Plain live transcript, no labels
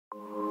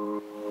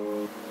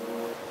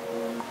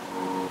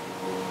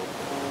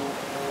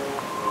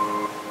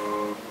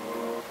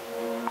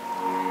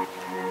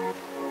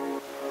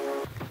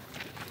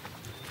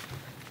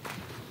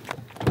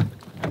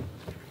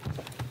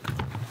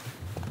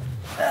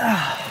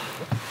Oh,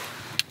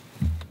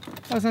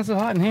 it's not so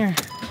hot in here.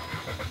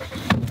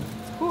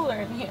 It's cooler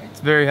in here. It's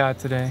very hot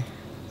today.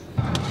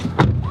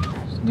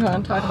 You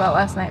want to talk about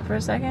last night for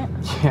a second?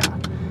 Yeah.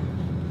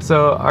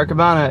 So our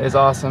cabana is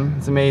awesome.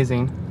 It's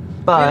amazing.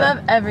 But we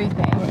love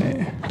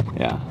everything.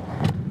 Yeah.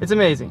 It's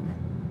amazing.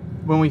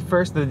 When the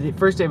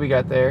first day we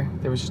got there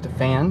was just a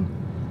fan,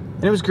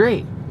 and it was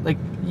great. Like,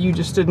 you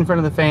just stood in front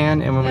of the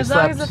fan, and when we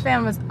slept, as long as the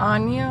fan was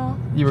on you,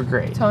 you were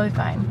great. Totally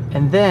fine.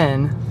 And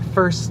then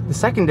the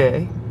second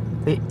day,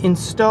 they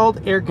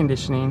installed air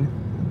conditioning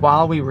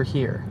while we were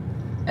here.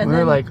 And we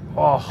were like,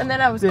 oh, and then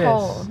I was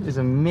cold. This is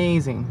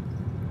amazing.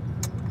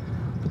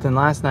 But then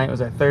last night was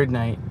our third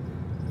night,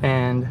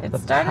 and the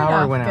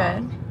power went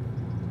out.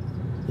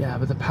 Yeah,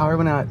 but the power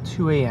went out at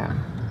 2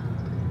 a.m.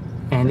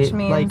 And it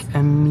like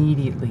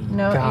immediately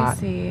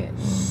got AC.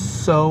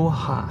 So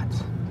hot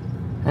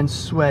and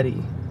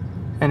sweaty.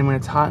 And when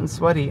it's hot and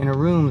sweaty in a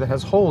room that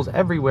has holes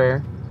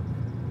everywhere,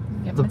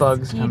 the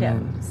bugs come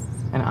in.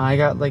 And I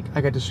got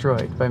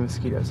destroyed by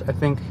mosquitoes. I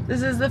think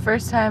this is the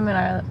first time in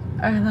our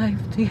life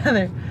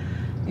together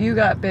you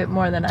got bit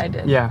more than I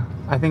did. Yeah,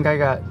 I think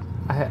I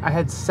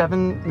had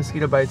 7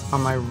 mosquito bites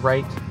on my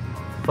right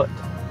foot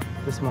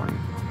this morning.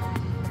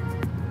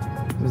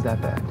 It was that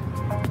bad.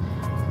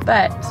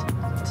 But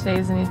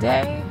today's a new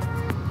day.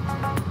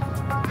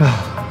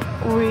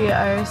 We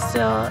are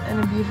still in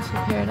a beautiful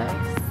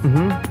paradise.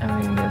 And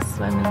we're gonna go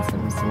swim in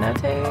some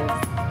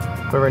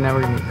cenotes. But right now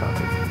we're gonna eat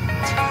coffee.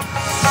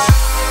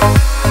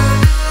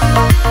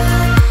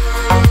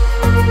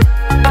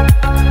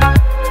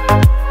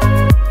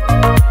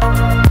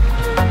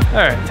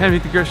 Alright, time to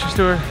hit the grocery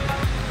store.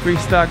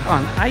 Restock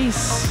on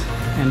ice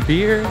and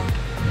beer.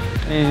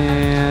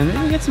 And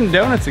maybe get some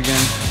donuts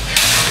again.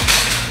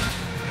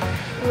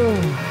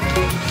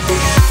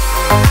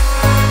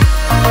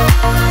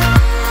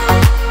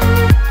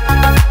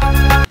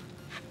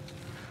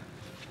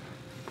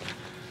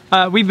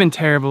 We've been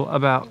terrible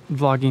about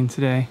vlogging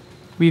today.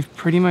 We've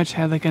pretty much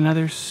had like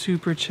another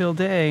super chill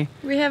day.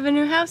 We have a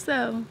new house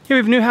though. Yeah, we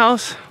have a new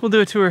house. We'll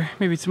do a tour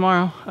maybe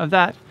tomorrow of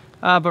that.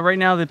 But right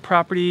now the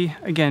property,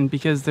 again,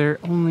 because they're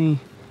only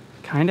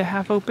kind of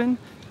half open,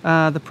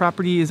 the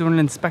property is on an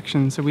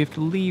inspection, so we have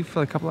to leave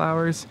for a couple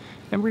hours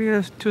and we're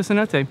gonna go to a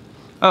cenote.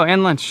 Oh,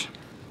 and lunch.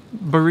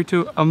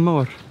 Burrito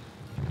amor.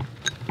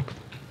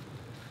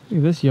 Look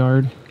at this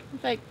yard.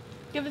 Like,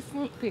 give a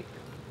sneak peek.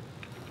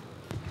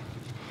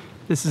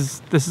 This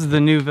is the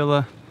new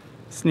villa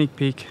sneak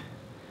peek.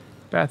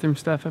 Bathroom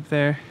stuff up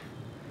there,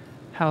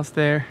 house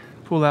there,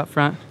 pool out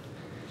front.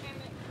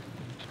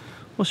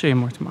 We'll show you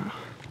more tomorrow.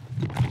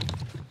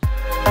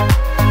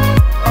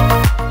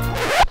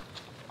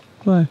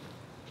 What?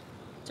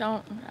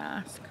 Don't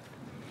ask.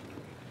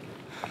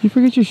 You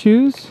forget your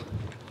shoes?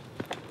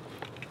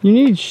 You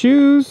need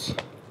shoes.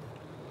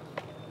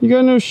 You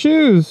got no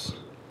shoes.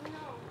 No.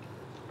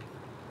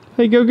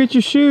 Hey, go get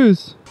your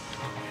shoes.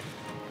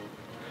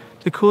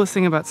 The coolest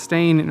thing about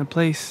staying in a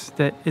place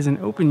that isn't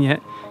open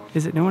yet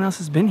is that no one else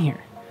has been here.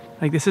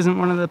 Like, this isn't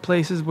one of the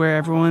places where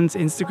everyone's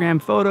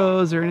Instagram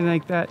photos or anything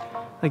like that.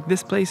 Like,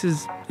 this place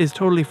is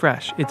totally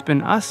fresh. It's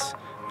been us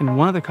and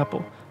one other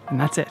couple, and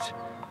that's it.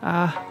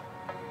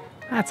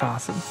 That's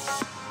awesome.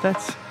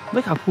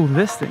 Look how cool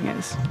this thing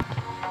is.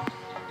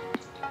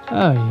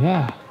 Oh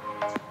yeah.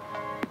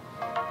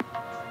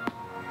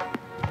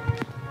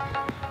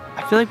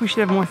 I feel like we should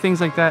have more things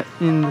like that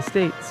in the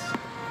States.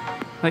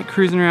 Like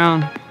cruising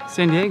around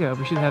San Diego,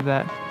 we should have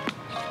that.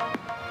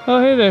 Oh,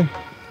 hey there.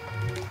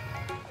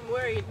 I'm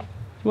worried.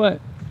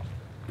 What?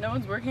 No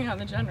one's working on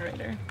the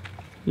generator.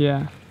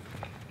 Yeah.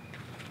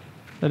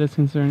 That is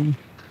concerning.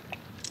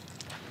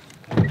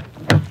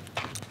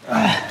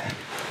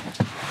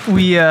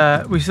 We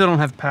still don't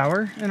have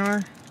power in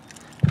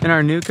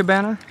our new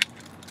cabana,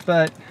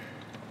 but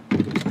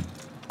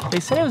they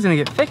said it was gonna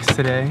get fixed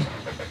today.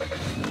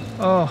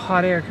 Oh,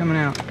 hot air coming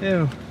out.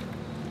 Ew.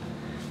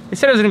 They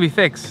said it was gonna be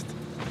fixed.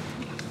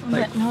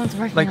 But no one's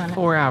working on it.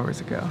 4 hours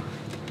ago.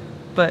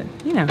 But,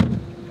 you know.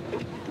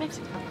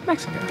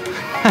 Mexico.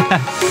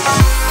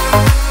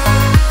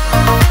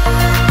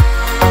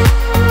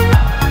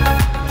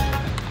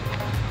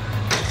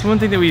 So one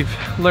thing that we've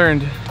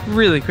learned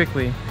really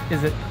quickly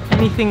is that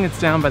anything that's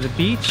down by the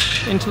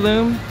beach in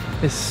Tulum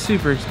is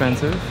super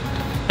expensive.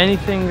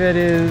 Anything that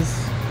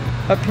is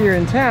up here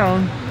in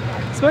town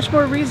is much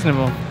more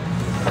reasonable.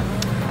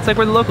 It's like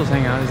where the locals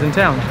hang out, is in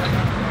town.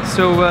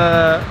 So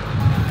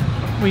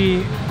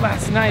we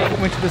last night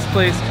went to this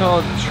place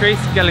called Tres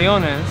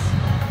Galeones,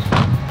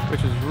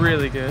 which was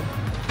really good.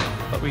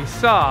 But we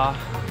saw,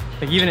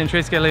 like, even in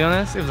Tres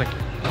Galeones, it was like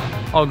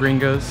all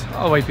gringos,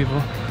 all white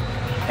people.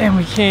 And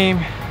we came,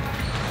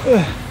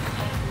 when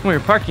we were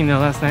parking though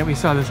last night, we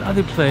saw this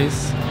other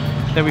place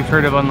that we've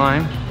heard of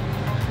online.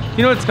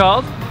 You know what it's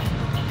called?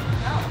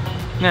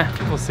 No. Nah,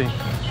 we'll see.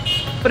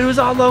 But it was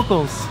all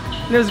locals.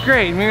 And it was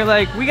great. And we were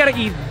like, we gotta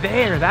eat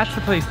there. That's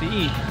the place to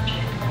eat.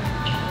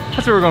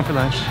 That's where we're going for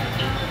lunch.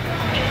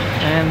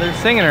 And they're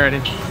singing already.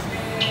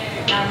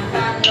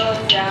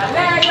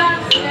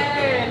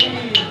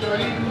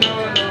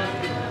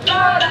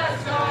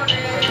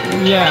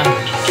 Yeah.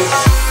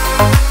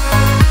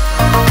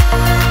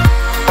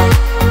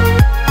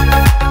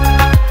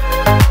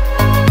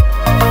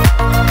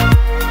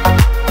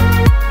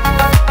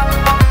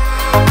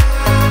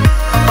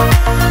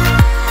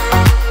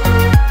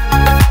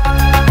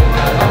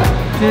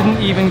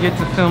 Didn't even get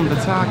to film the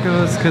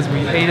tacos because we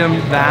ate them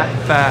that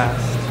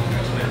fast.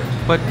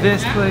 But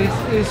this place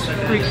is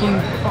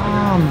freaking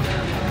bomb.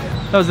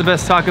 That was the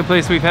best taco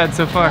place we've had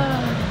so far.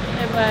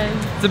 It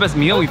was. It's the best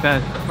meal we've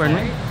had. Pardon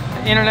me.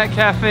 Internet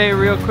cafe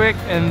real quick,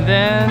 and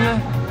then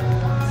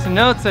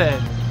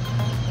cenote.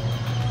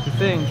 We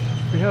think,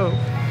 we hope.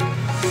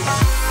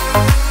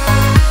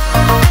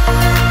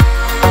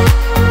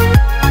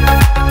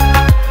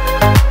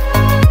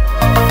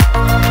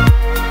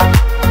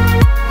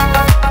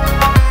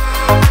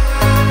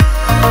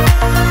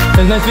 It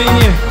was nice meeting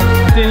you.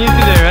 Seeing you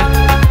today, right?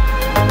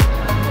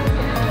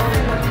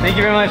 Thank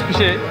you very much,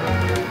 appreciate it.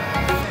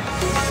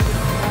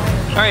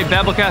 Alright,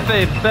 Babel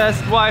Cafe,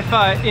 best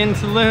Wi-Fi in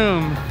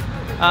Tulum.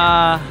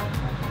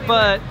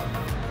 But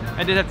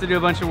I did have to do a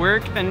bunch of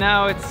work, and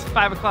now it's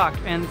 5 o'clock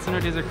and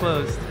cenotes are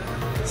closed.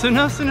 So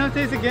no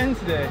cenotes again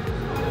today.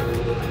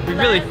 We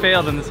really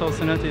failed in this whole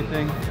cenote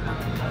thing.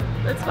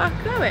 Let's walk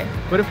that way.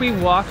 What if we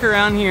walk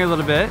around here a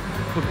little bit,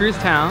 we'll cruise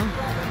town,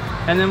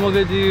 and then we'll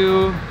go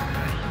do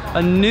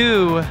a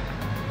new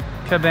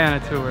cabana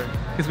tour,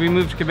 because we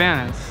moved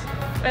cabanas.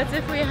 That's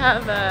if we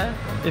have a...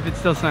 If it's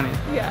still sunny.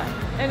 Yeah,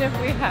 and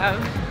if we have...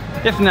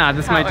 If not,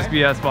 this might power. just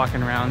be us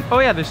walking around. Oh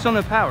yeah, there's still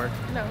no power.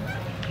 No.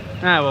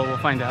 Ah, well, we'll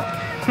find out.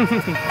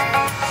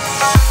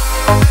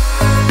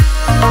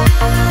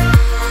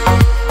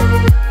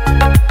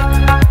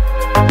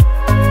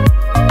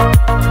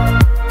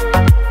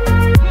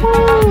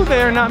 Woo,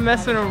 they are not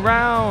messing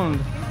around.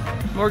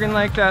 Morgan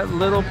liked that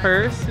little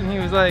purse, and he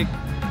was like,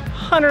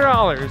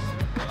 $100.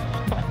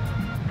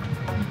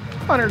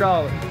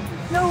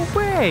 $100. No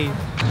way.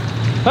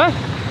 Huh?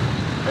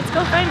 Let's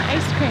go find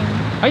ice cream.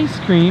 Ice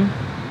cream?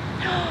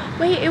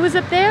 Wait, it was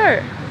up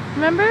there.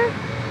 Remember?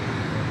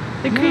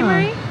 The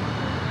creamery?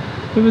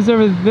 It was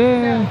over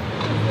there. No, it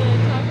was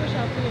the taco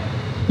shop here.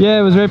 Yeah,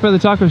 it was right by the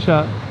taco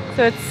shop.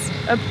 So it's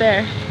up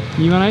there.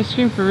 You want ice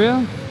cream for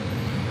real?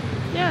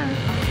 Yeah.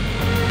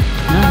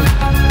 No.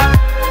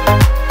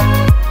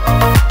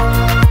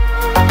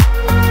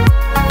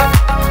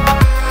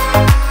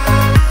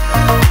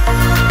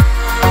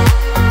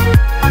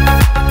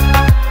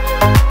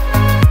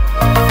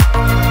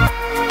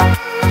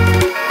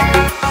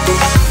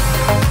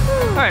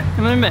 Alright, I'm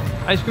gonna admit,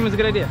 ice cream was a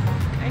good idea.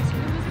 Ice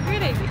cream was a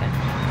great idea.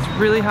 It's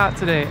really hot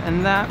today,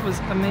 and that was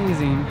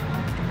amazing.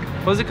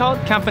 What was it called?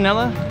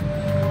 Campanella?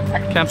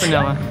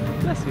 Campanella.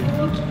 Bless you.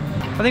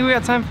 I think we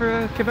got time for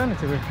a cabana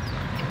tour.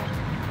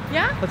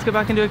 Yeah? Let's go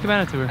back and do a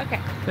cabana tour. Okay.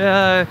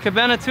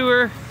 Cabana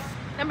tour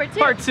Number 2.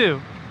 part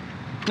 2.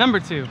 Number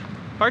 2.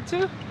 Part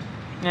 2?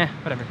 Yeah,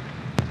 whatever.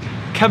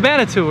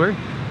 Cabana tour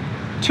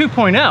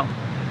 2.0.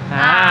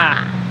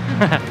 Ah.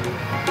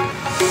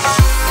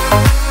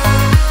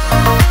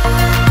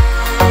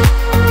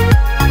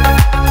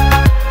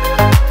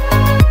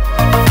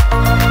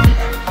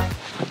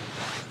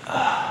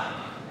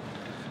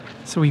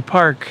 So we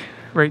park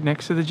right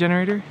next to the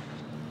generator,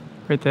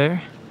 right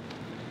there.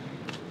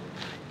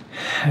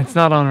 It's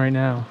not on right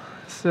now,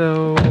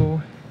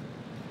 so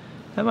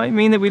that might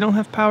mean that we don't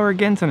have power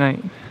again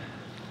tonight.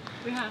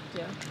 We have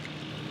to.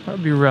 That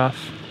would be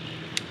rough.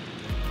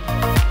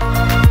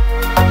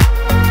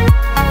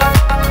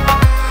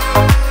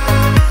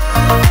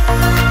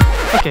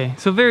 Okay,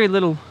 so very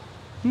little,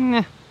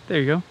 there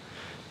you go.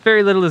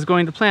 Very little is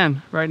going to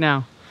plan right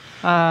now.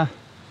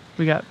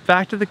 We got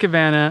back to the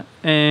cabana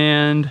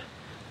and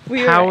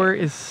power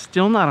is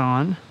still not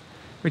on,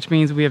 which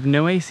means we have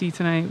no AC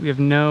tonight, we have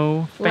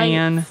no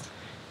fan, Lights.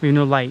 we have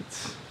no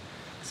lights.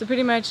 So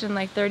pretty much in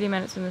like 30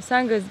 minutes when the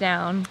sun goes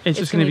down, It's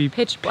just gonna be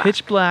pitch black.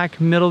 Pitch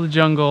black, middle of the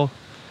jungle,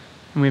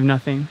 and we have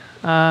nothing.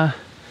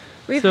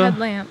 We've so- had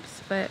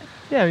lamps, but...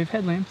 Yeah, we've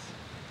had lamps.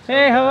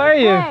 Hey, how are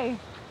you? Hey,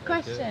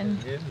 question.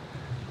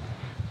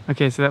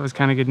 Okay, so that was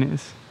kind of good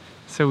news.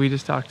 So we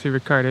just talked to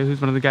Ricardo,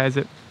 who's one of the guys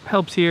that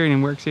helps here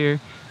and works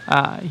here.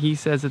 He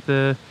says that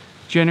the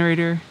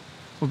generator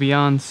will be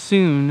on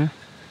soon,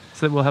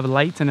 so that we'll have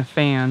lights and a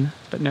fan,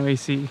 but no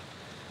AC.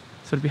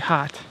 So it'll be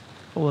hot.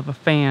 We'll have a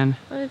fan.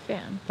 What a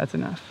fan. That's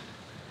enough.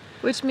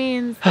 Which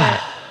means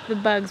that the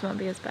bugs won't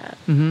be as bad.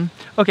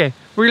 Okay,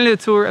 we're gonna do a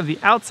tour of the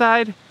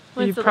outside.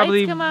 Once You the probably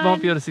lights come on-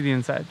 won't be able to see the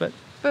inside, but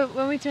But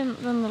when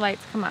the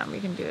lights come on, we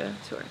can do a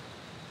tour.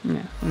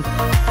 yeah.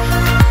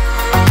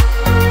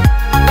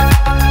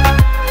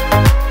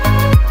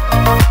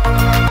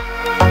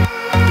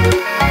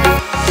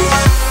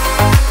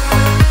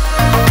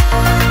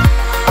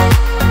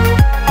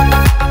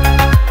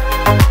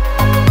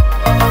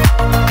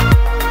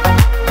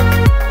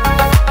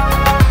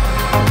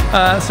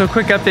 So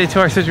quick update to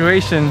our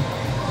situation.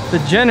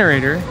 The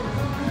generator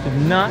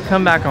did not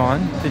come back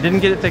on. They didn't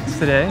get it fixed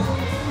today.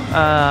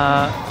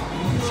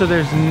 So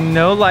there's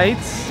no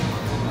lights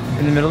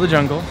in the middle of the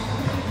jungle,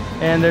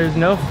 and there's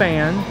no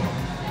fan.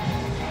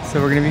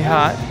 So we're gonna be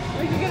hot.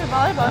 We can get a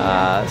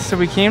volleyball. So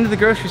we came to the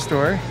grocery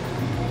store.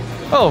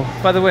 Oh,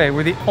 by the way,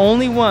 we're the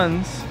only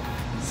ones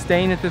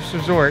staying at this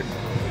resort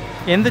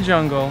in the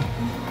jungle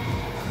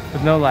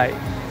with no light.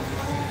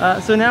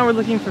 So now we're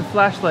looking for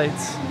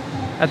flashlights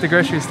at the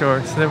grocery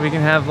store so that we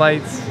can have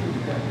lights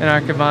in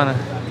our cabana.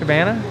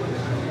 Cabana?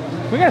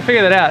 We gotta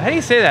figure that out. How do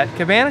you say that?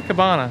 Cabana,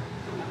 cabana?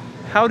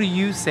 How do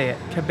you say it?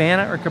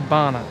 Cabana or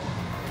cabana?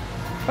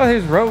 Oh,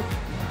 here's rope.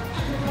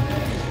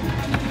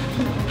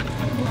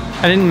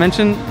 I didn't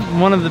mention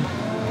one of the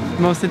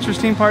most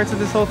interesting parts of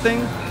this whole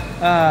thing.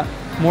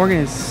 Morgan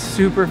is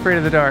super afraid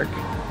of the dark.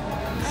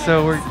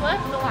 So we're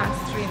slept the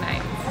last 3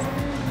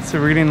 nights. So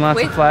we're getting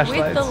lots of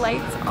flashlights. With the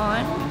lights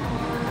on,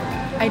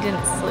 I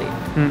didn't sleep.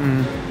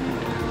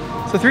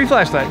 So 3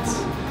 flashlights.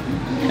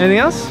 Anything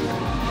else?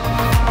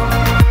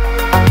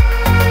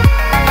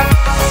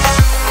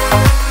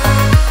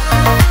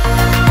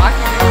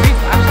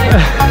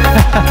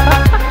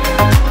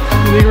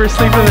 You think we're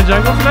sleeping in the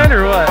jungle tonight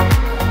or what?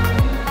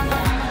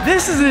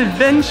 This is an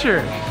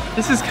adventure.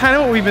 This is kind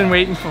of what we've been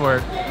waiting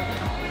for.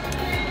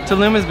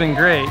 Tulum has been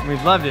great.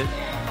 We've loved it.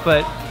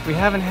 But we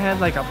haven't had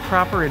like a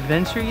proper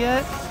adventure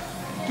yet.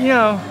 You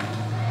know,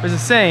 there's a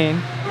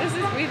saying.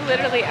 We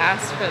literally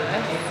asked for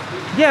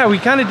this. Yeah, we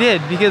kind of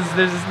did, because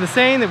there's the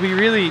saying that we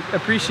really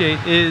appreciate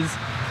is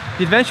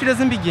the adventure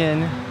doesn't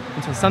begin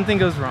until something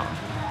goes wrong.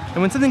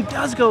 And when something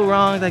does go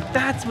wrong, like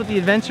that's what the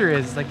adventure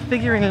is, like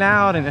figuring it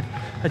out and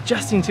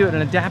adjusting to it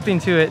and adapting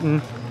to it,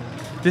 and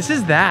this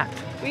is that.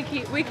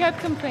 We kept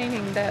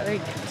complaining that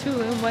like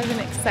Tulum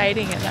wasn't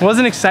exciting enough. It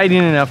wasn't exciting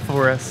enough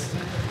for us,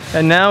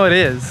 and now it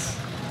is.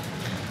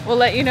 We'll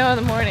let you know in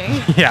the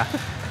morning. Yeah,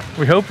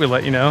 we hope we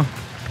let you know.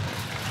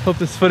 Hope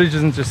this footage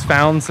isn't just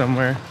found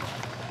somewhere.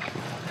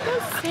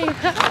 Don't say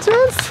that.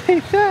 Don't say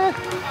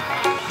that.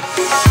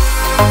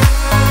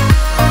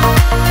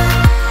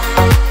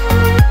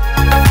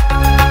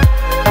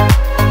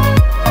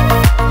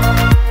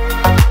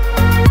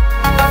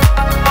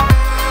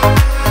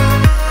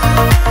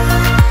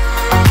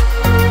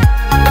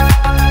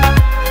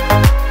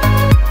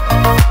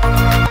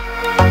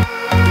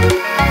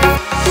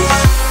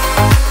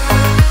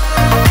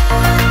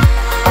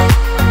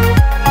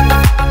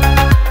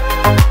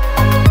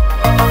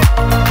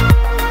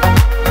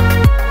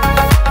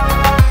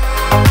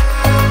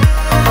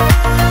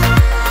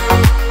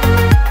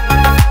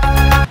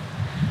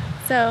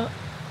 So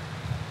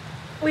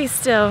we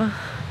still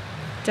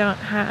don't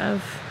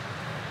have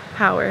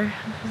power.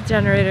 The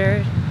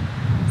generator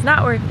is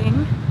not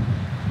working.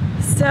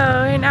 So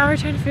right now we're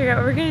trying to figure out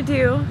what we're gonna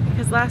do,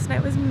 because last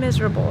night was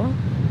miserable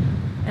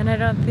and I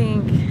don't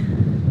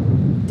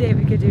think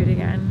David could do it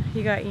again.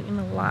 He got eaten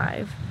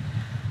alive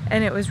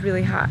and it was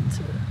really hot.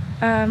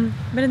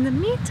 But in the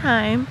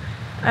meantime,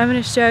 I'm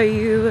gonna show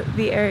you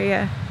the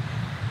area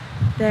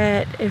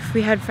that if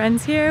we had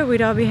friends here,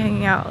 we'd all be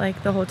hanging out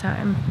like the whole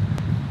time.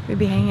 We'd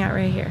be hanging out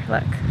right here,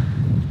 look.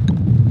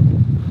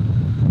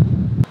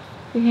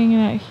 Be hanging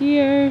out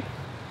here.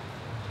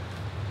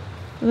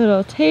 A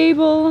little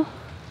table.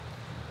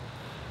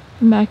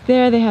 And back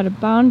there they had a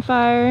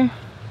bonfire.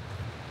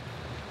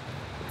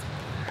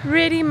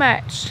 Pretty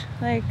much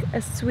like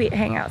a sweet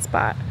hangout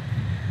spot.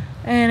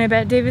 And I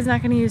bet David's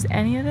not gonna use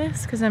any of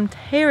this because I'm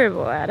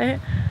terrible at it.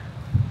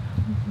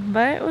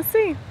 But we'll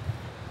see.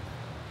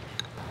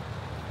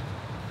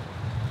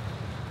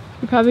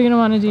 You're probably gonna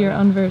wanna do your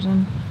own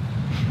version.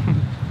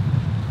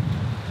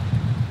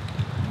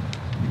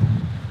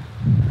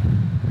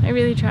 I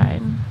really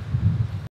tried.